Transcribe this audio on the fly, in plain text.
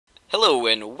Hello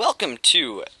and welcome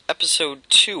to episode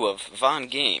 2 of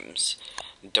VonGames.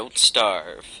 Don't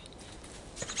starve.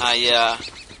 I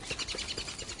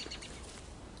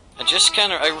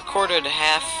recorded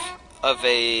half of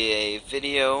a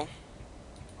video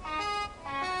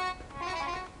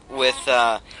with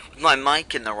my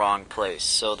mic in the wrong place,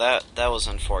 so that was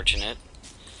unfortunate.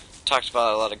 Talked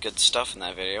about a lot of good stuff in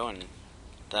that video, and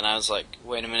then I was like,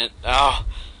 wait a minute, oh,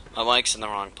 my mic's in the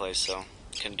wrong place, so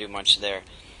couldn't do much there.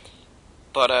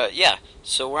 But, yeah,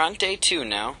 so we're on day 2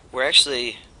 now. We're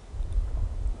actually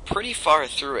pretty far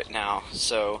through it now,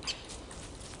 so,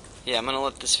 yeah, I'm gonna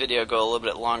let this video go a little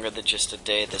bit longer than just a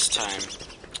day this time.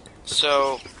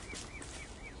 So,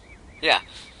 yeah.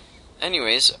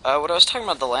 Anyways, what I was talking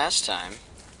about the last time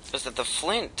was that the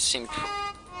flint seemed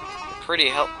pretty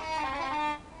helpful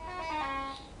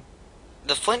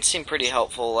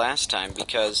last time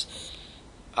because,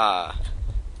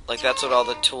 like, that's what all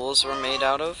the tools were made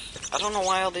out of. I don't know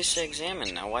why all they say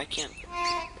examine now. Why can't...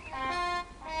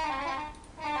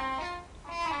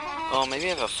 Oh, maybe I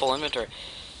have a full inventory.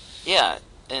 Yeah,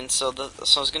 and so I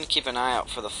was going to keep an eye out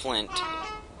for the flint.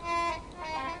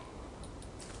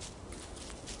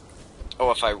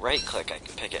 Oh, if I right-click, I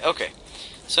can pick it. Okay.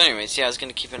 So anyways, yeah, I was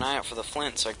going to keep an eye out for the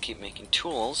flint so I could keep making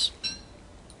tools.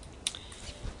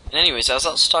 And anyways, I was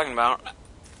also talking about...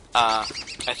 I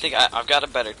think I've got a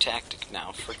better tactic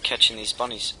now for catching these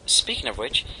bunnies. Speaking of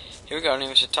which, here we go, I don't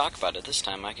even have to talk about it this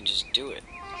time, I can just do it.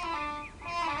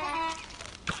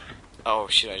 Oh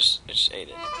shoot, I just ate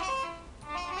it.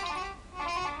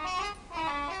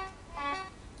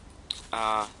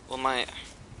 Well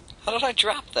how did I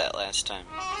drop that last time?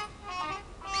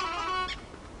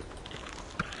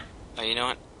 Oh, you know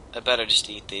what? I better just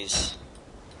eat these.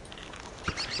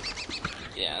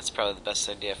 Yeah, that's probably the best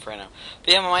idea for right now.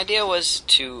 But yeah, my idea was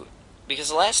to, because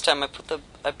the last time I put the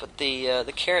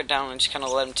carrot down and just kind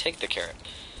of let him take the carrot.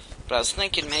 But I was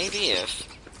thinking maybe if,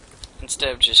 instead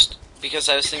of just, because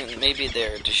I was thinking maybe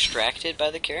they're distracted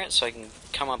by the carrot, so I can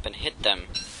come up and hit them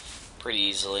pretty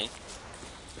easily.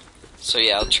 So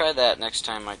yeah, I'll try that next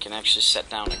time I can actually set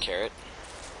down a carrot.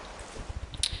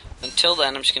 Until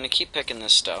then, I'm just going to keep picking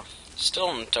this stuff. Still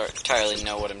don't entirely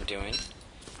know what I'm doing,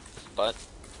 but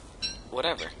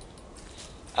whatever.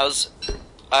 I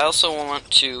also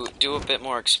want to do a bit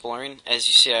more exploring. As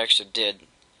you see, I actually did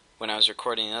when I was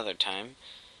recording the other time.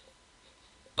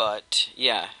 But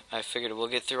yeah, I figured we'll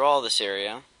get through all this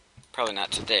area. Probably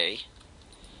not today,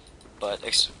 but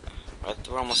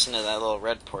we're almost into that little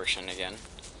red portion again.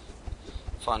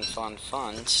 Fun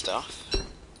stuff.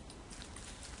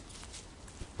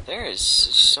 There is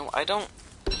so I don't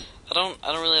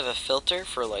really have a filter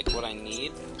for like what I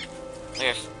need.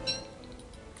 Like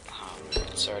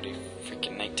it's already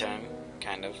freaking nighttime,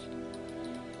 kind of.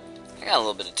 I got a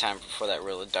little bit of time before that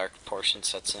really dark portion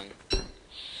sets in.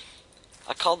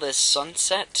 I call this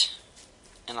sunset,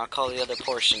 and I'll call the other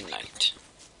portion night.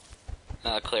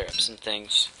 And I'll clear up some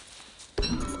things.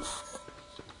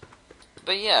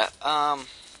 But yeah,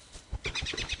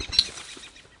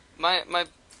 my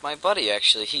buddy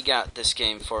actually, he got this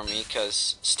game for me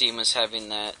because Steam was having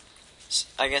that.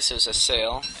 I guess it was a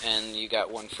sale, and you got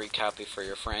one free copy for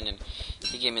your friend, and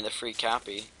he gave me the free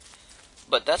copy.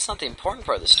 But that's not the important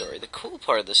part of the story. The cool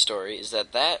part of the story is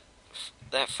that that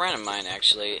friend of mine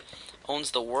actually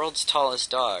owns the world's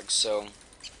tallest dog. So,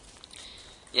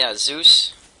 yeah,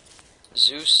 Zeus.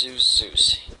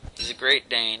 He's a Great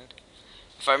Dane.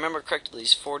 If I remember correctly,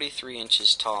 he's 43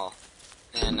 inches tall.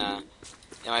 And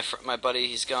my buddy,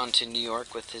 he's gone to New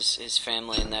York with his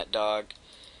family and that dog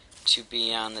to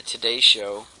be on the Today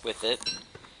Show with it.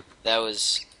 That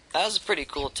was a pretty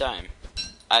cool time.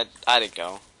 I didn't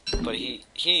go, but he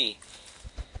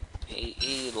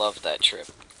loved that trip.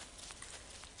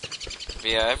 But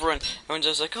yeah, everyone's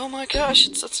just like, oh my gosh,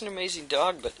 it's such an amazing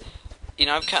dog. But you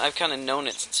know, I've kind of known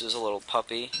it since it was a little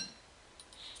puppy,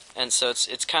 and so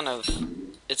it's kind of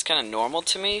normal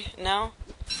to me now.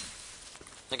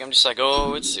 Like, I'm just like,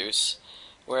 oh, it's Zeus.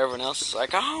 Where everyone else is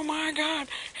like, oh my god,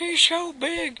 he's so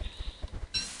big.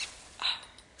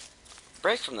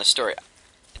 Break from the story.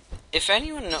 If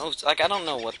anyone knows, like, I don't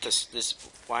know what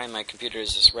why my computer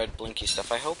is this red blinky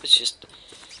stuff. I hope it's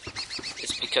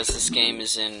because this game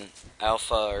is in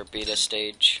alpha or beta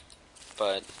stage.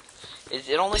 But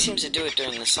it only seems to do it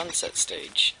during the sunset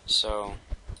stage. So,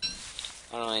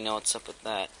 I don't really know what's up with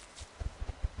that.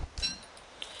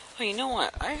 Oh, you know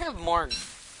what? I have more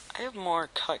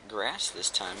cut grass this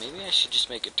time. Maybe I should just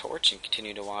make a torch and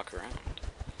continue to walk around.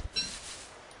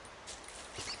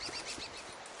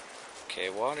 Okay,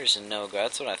 water's a no-go.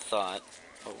 That's what I thought.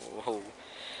 Oh,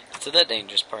 to that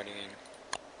dangerous part again.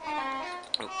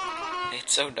 Oh,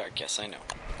 it's so dark. Yes, I know.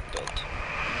 bit.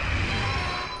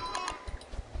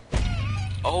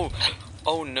 Oh,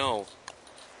 oh no.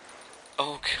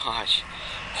 Oh gosh.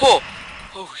 Oh,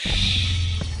 oh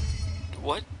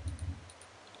what?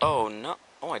 Oh no.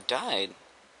 Oh, I died.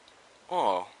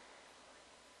 Oh.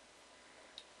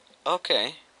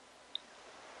 Okay.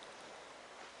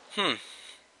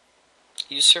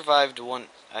 You survived one.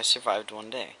 I survived one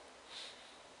day.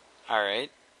 All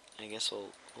right. I guess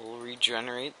we'll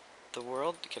regenerate the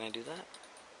world. Can I do that?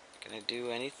 Can I do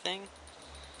anything?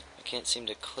 I can't seem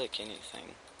to click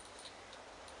anything.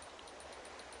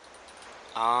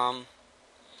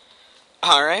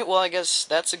 Alright, well I guess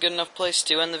that's a good enough place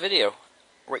to end the video.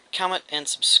 Rate, comment, and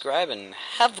subscribe, and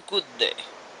have a good day.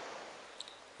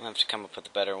 I'll have to come up with a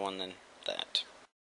better one than that.